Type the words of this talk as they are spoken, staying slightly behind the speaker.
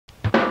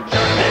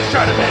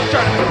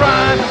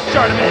ShartimusPrime.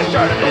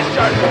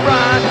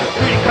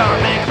 Reading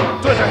comics,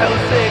 toys are hella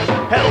sick,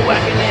 hella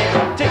whacking it,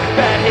 taking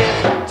bad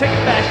hits,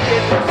 taking bad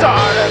shit.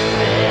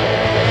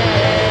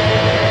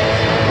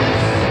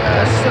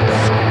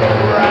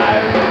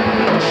 Subscribe.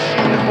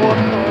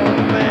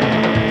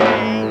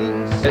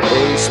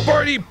 Hey,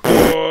 Sparty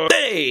boy!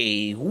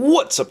 Hey,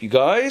 what's up, you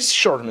guys?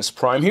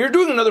 ShartimusPrime here,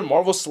 doing another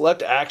Marvel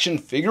Select action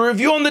figure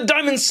review on the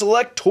Diamond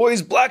Select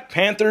Toys Black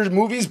Panther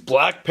movies.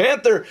 Black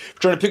Panther. If you're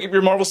trying to pick up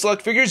your Marvel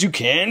Select figures, you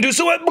can do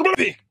so at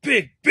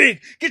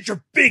Big. Get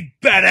your big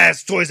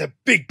badass toys at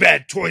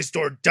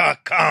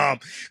BigBadToyStore.com.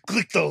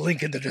 Click the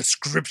link in the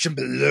description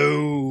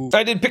below.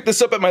 I did pick this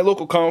up at my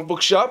local comic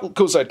book shop,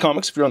 Coastside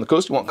Comics. If you're on the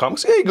coast, you want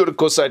comics, hey, go to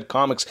Coastside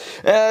Comics.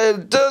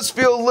 It does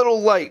feel a little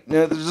light.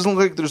 It doesn't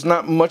look like there's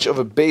not much of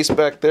a base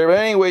back there. But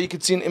anyway, you can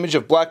see an image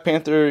of Black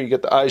Panther. You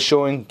get the eyes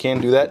showing. You can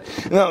do that.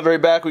 And then on the very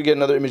back, we get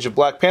another image of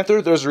Black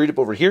Panther. There's a read-up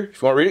over here.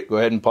 If you want to read it, go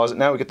ahead and pause it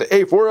now. We get the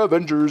A for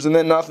Avengers, and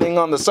then nothing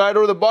on the side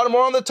or the bottom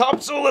or on the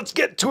top. So let's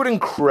get to it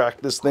and crack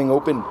this thing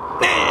open.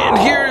 And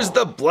here's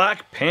the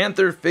Black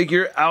Panther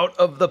figure out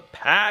of the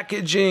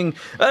packaging.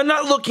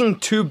 Not looking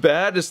too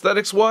bad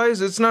aesthetics-wise.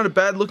 It's not a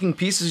bad-looking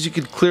piece, as you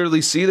can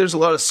clearly see. There's a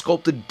lot of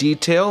sculpted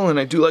detail, and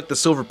I do like the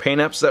silver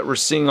paint apps that we're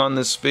seeing on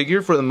this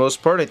figure for the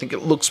most part. I think it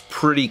looks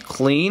pretty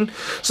clean.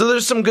 So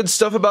there's some good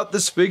stuff about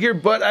this figure,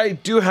 but I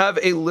do have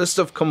a list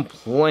of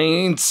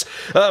complaints.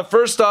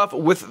 First off,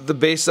 with the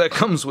base that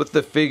comes with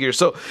the figure.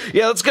 So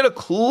yeah, let's get a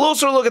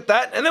closer look at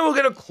that, and then we'll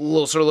get a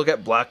closer look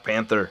at Black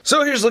Panther.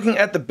 So here's looking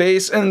at the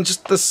base, and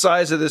just the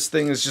size of this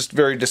thing is just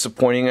very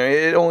disappointing.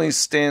 It only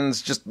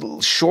stands just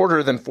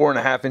shorter than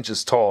 4.5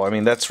 inches tall. I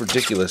mean, that's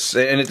ridiculous.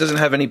 And it doesn't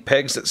have any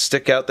pegs that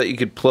stick out that you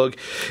could plug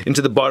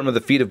into the bottom of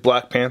the feet of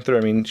Black Panther.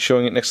 I mean,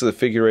 showing it next to the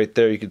figure right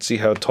there, you can see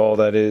how tall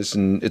that is,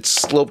 and it's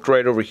sloped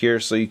right over here,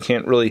 so you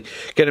can't really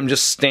get him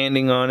just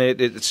standing on it.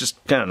 It's just,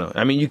 I don't know.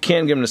 I mean, you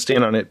can get him to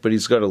stand on it, but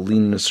he's got to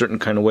lean in a certain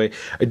kind of way.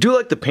 I do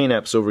like the paint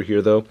apps over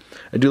here, though.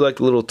 I do like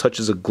the little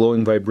touches of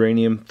glowing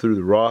vibranium through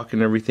the rock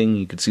and everything.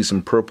 You can see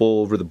some purple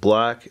over the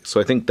black, so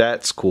I think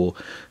that's cool.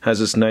 Has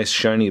this nice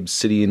shiny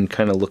obsidian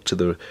kind of look to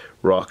the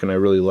rock, and I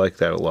really like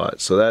that a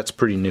lot. So that's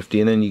pretty nifty.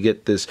 And then you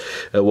get this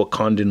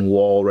Wakandan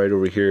wall right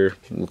over here.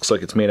 Looks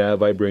like it's made out of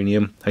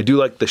vibranium. I do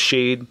like the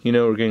shade. You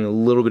know, we're getting a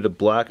little bit of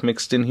black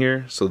mixed in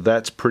here, so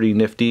that's pretty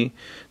nifty.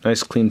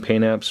 Nice clean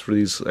paint apps for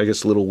these, I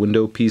guess, little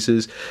window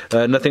pieces.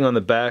 Nothing on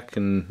the back,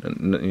 and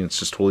it's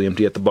just totally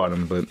empty at the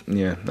bottom. But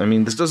yeah, I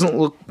mean, this doesn't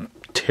look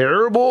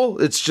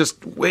terrible. It's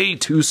just way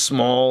too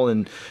small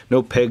and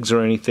no pegs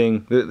or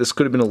anything. This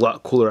could have been a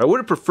lot cooler. I would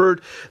have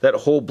preferred that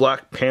whole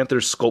Black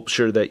Panther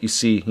sculpture that you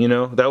see, you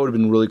know? That would have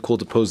been really cool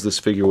to pose this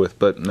figure with,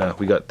 but nah,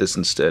 we got this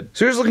instead.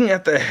 So here's looking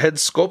at the head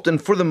sculpt,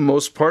 and for the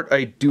most part,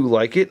 I do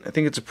like it. I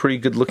think it's a pretty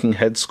good looking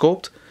head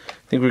sculpt.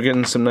 I think we're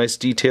getting some nice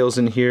details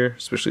in here,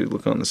 especially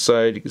look on the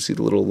side. You can see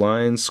the little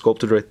lines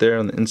sculpted right there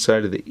on the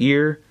inside of the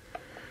ear.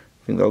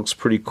 I think that looks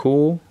pretty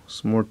cool.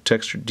 Some more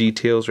textured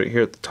details right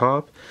here at the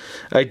top.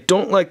 I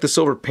don't like the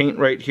silver paint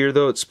right here,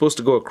 though. It's supposed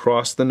to go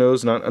across the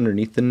nose, not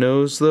underneath the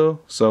nose, though.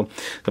 So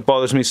that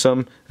bothers me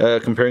some.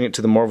 Comparing it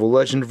to the Marvel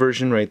Legend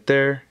version right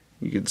there,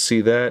 you can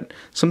see that.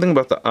 Something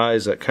about the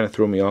eyes that kind of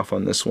throw me off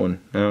on this one.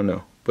 I don't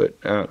know. But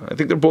I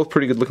think they're both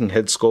pretty good looking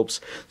head sculpts.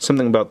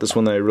 Something about this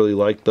one that I really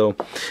like, though.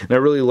 And I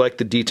really like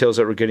the details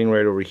that we're getting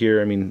right over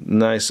here. I mean,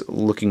 nice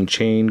looking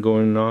chain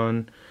going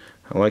on.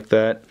 I like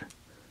that.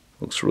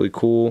 Looks really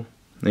cool.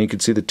 And you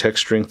can see the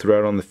texturing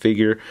throughout on the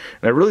figure.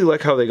 And I really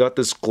like how they got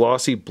this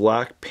glossy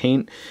black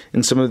paint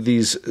in some of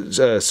these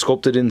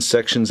sculpted in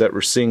sections that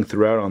we're seeing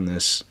throughout on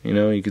this. You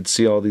know, you can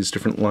see all these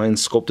different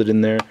lines sculpted in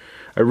there.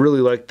 I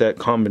really like that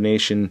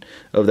combination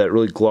of that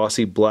really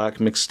glossy black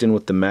mixed in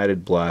with the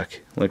matted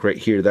black. Like right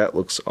here, that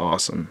looks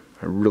awesome.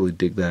 I really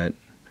dig that.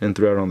 And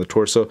throughout on the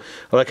torso.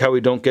 I like how we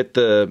don't get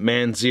the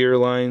man's ear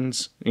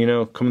lines, you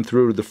know, coming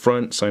through the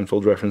front.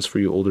 Seinfeld reference for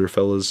you older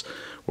fellas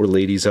or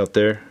ladies out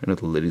there. I know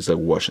the ladies like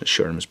watching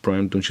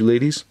ShartimusPrime, don't you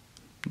ladies?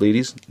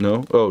 Ladies?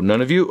 No? Oh,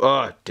 none of you?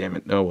 Ah, damn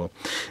it. Oh, well.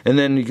 And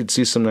then you can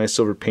see some nice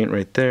silver paint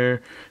right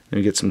there. And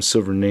we get some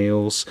silver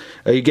nails.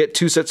 You get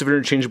 2 sets of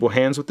interchangeable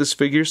hands with this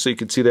figure, so you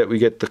can see that we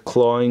get the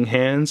clawing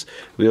hands.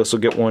 We also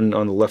get one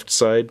on the left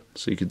side,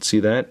 so you can see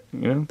that.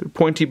 You know, they're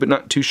pointy but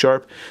not too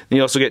sharp. And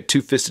you also get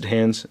 2 fisted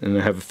hands, and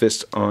I have a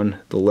fist on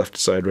the left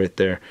side right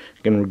there.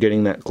 Again, we're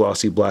getting that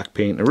glossy black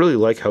paint. I really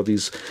like how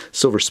these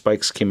silver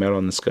spikes came out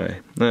on this guy.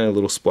 A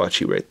little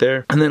splotchy right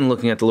there. And then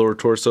looking at the lower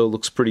torso,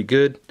 looks pretty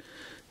good.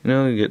 You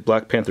know, you get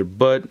Black Panther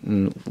butt,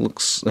 and it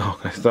looks, oh,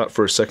 I thought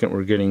for a second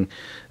we're getting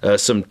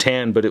some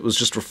tan, but it was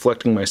just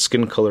reflecting my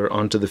skin color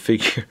onto the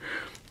figure.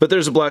 But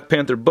there's a Black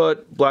Panther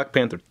butt, Black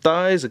Panther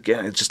thighs.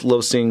 Again, I just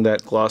love seeing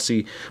that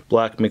glossy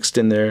black mixed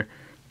in there.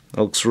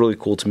 That looks really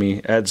cool to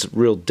me. Adds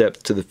real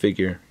depth to the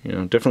figure. You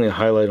know, definitely a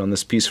highlight on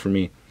this piece for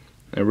me.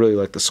 I really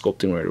like the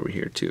sculpting right over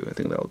here too. I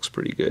think that looks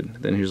pretty good.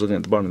 Then here's looking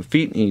at the bottom of the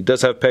feet. He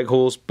does have peg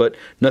holes, but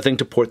nothing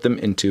to port them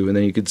into. And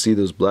then you can see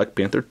those Black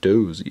Panther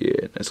toes.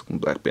 Yeah, nice looking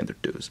Black Panther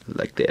toes. I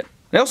like that.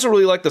 I also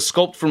really like the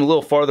sculpt from a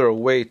little farther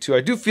away too.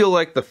 I do feel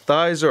like the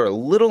thighs are a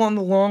little on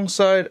the long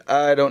side.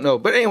 I don't know.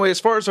 But anyway, as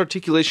far as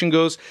articulation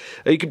goes,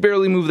 you can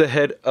barely move the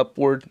head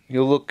upward.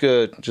 You'll look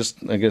just,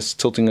 I guess,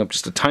 tilting up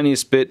just the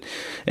tiniest bit.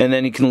 And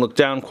then you can look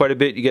down quite a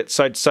bit. You get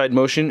side-to-side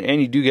motion,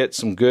 and you do get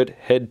some good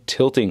head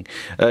tilting.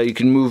 You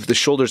can move the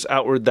shoulders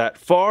outward that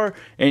far,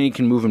 and you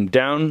can move them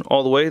down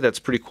all the way. That's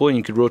pretty cool. And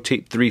you could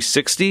rotate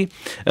 360.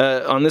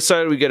 On this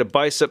side, we get a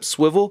bicep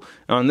swivel.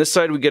 On this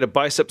side, we get a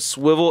bicep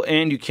swivel,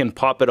 and you can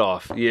pop it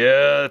off.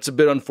 Yeah, that's a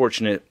bit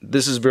unfortunate.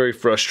 This is very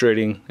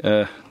frustrating.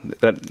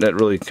 That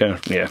really kind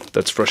of, yeah,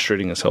 that's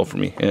frustrating as hell for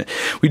me.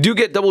 We do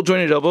get double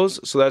jointed elbows,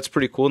 so that's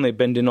pretty cool, and they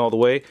bend in all the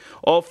way.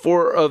 All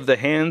 4 of the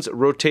hands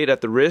rotate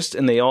at the wrist,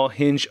 and they all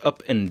hinge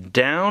up and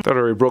down. Thought I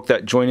already broke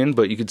that joint in,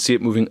 but you could see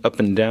it moving up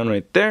and down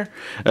right there.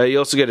 You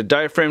also get a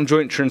diaphragm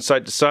joint, turns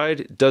side to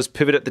side. It does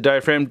pivot at the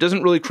diaphragm.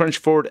 Doesn't really crunch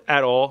forward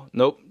at all.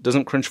 Nope,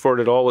 doesn't crunch forward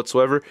at all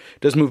whatsoever.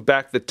 It does move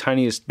back the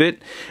tiniest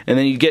bit. And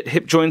then you get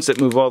hip joints that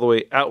move all the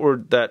way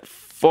outward that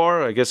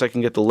far. I guess I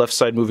can get the left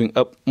side moving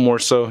up more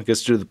so, I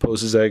guess due to the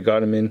poses that I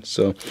got him in.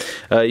 So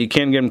you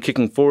can get him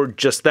kicking forward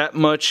just that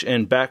much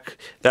and back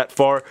that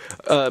far.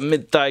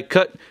 Mid-thigh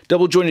cut,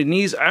 double jointed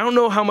knees. I don't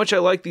know how much I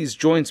like these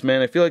joints,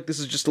 man. I feel like this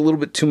is just a little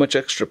bit too much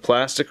extra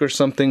plastic or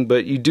something,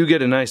 but you do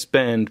get a nice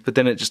bend, but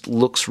then it just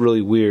looks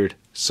really weird.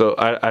 So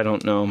I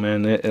don't know,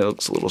 man. It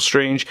looks a little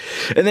strange.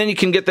 And then you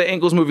can get the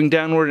ankles moving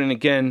downward, and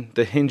again,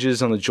 the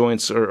hinges on the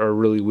joints are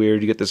really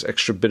weird. You get this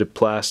extra bit of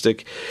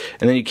plastic.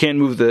 And then you can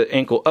move the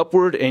ankle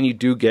upward, and you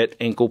do get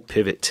ankle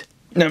pivot.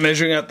 Now,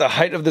 measuring out the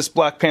height of this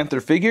Black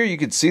Panther figure, you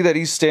can see that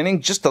he's standing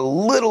just a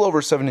little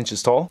over 7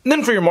 inches tall. And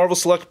then for your Marvel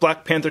Select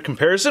Black Panther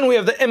comparison, we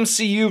have the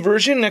MCU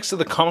version next to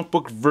the comic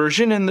book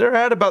version, and they're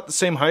at about the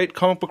same height.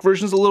 Comic book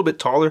version's a little bit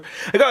taller.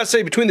 I gotta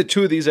say, between the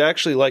two of these, I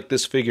actually like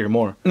this figure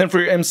more. And then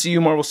for your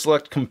MCU Marvel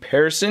Select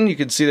comparison, you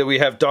can see that we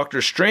have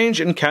Doctor Strange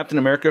and Captain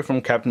America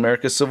from Captain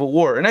America Civil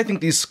War, and I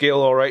think these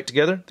scale alright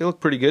together. They look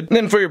pretty good. And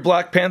then for your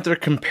Black Panther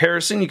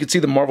comparison, you can see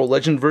the Marvel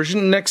Legend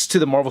version next to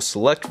the Marvel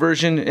Select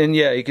version, and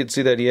yeah, you can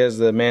see that he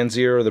has the man's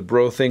ear or the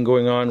bro thing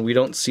going on. We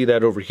don't see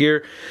that over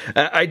here.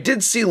 I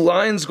did see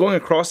lines going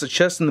across the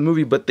chest in the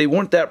movie, but they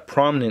weren't that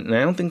prominent, and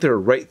I don't think they were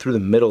right through the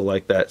middle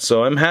like that.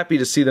 So I'm happy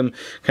to see them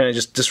kind of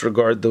just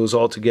disregard those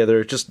altogether.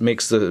 It just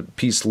makes the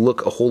piece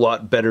look a whole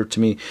lot better to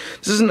me.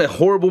 This isn't a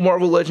horrible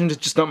Marvel Legend, it's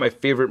just not my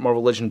favorite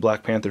Marvel Legend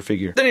Black Panther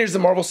figure. Then here's the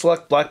Marvel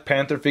Select Black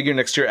Panther figure.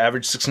 Next to your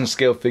average 6-inch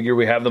scale figure,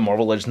 we have the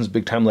Marvel Legends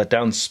Big Time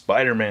Letdown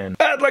Spider-Man.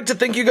 I'd like to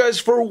thank you guys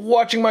for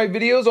watching my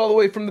videos all the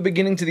way from the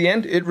beginning to the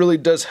end. It really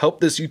does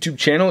help this YouTube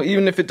channel,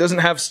 even if it doesn't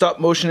have stop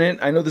motion in it.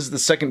 I know this is the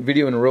second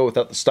video in a row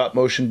without the stop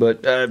motion,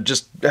 but I've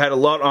just had a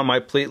lot on my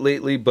plate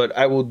lately, but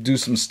I will do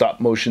some stop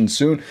motion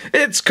soon.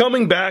 It's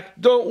coming back,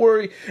 don't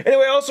worry.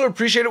 Anyway, I also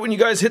appreciate it when you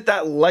guys hit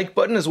that like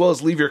button as well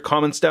as leave your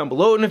comments down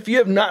below, and if you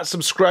have not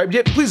subscribed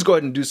yet, please go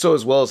ahead and do so,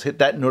 as well as hit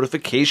that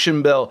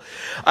notification bell.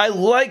 I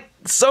like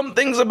some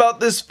things about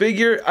this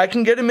figure. I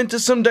can get him into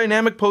some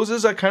dynamic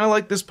poses. I kind of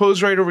like this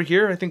pose right over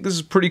here. I think this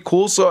is pretty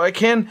cool, so I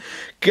can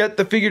get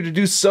the figure to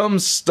do some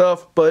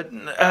stuff, but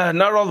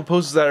not all the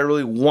poses that I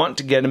really want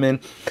to get him in.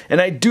 And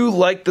I do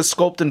like the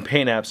sculpt and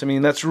paint apps. I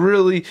mean, that's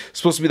really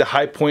supposed to be the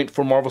high point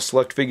for Marvel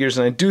Select figures,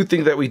 and I do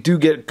think that we do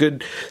get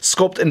good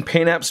sculpt and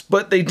paint apps,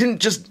 but they didn't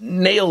just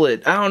nail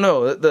it. I don't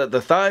know.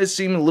 The thighs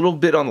seem a little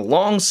bit on the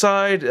long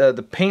side.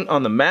 The paint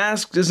on the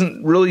mask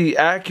isn't really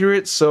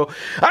accurate, so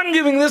I'm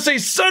giving this a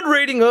sud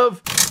rating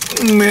of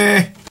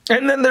meh.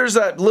 And then there's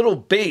that little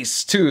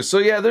base too. So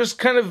yeah, there's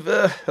kind of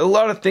a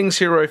lot of things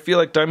here where I feel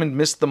like Diamond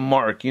missed the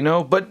mark, you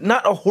know, but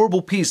not a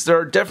horrible piece. There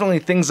are definitely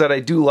things that I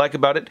do like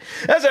about it,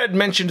 as I had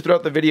mentioned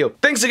throughout the video.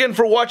 Thanks again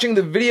for watching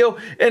the video,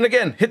 and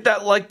again, hit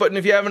that like button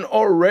if you haven't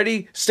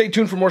already. Stay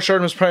tuned for more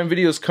ShartimusPrime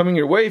videos coming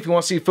your way. If you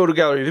want to see a photo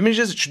gallery of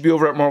images, it should be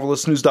over at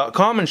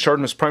marvelousnews.com and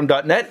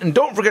ShartimusPrime.net, and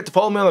don't forget to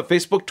follow me on the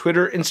Facebook,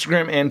 Twitter,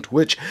 Instagram, and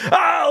Twitch.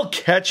 I'll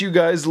catch you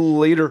guys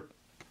later.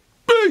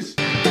 Peace!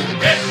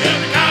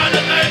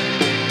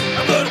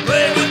 I'm gonna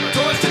play with my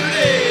toys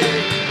today.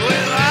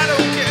 Well, I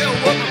don't care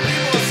what my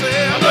people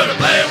say. I'm gonna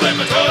play with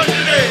my toys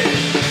today.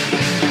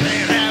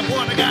 Can't have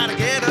one, I gotta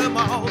get them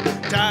all.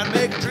 Time to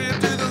make a trip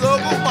to the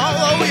local mall.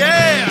 Oh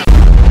yeah!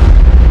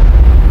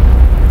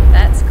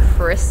 That's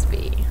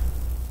crispy.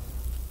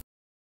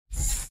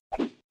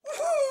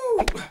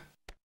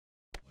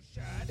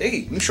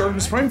 Hey, new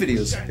ShartimusPrime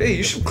videos. Hey,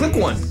 you should click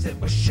one.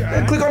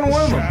 Yeah, click on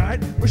one of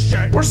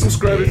them. Or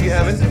subscribe if you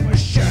haven't. Your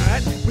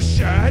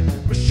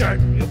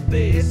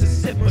face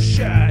is my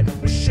shot.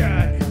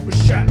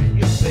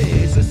 Your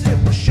face is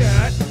my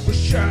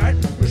shot.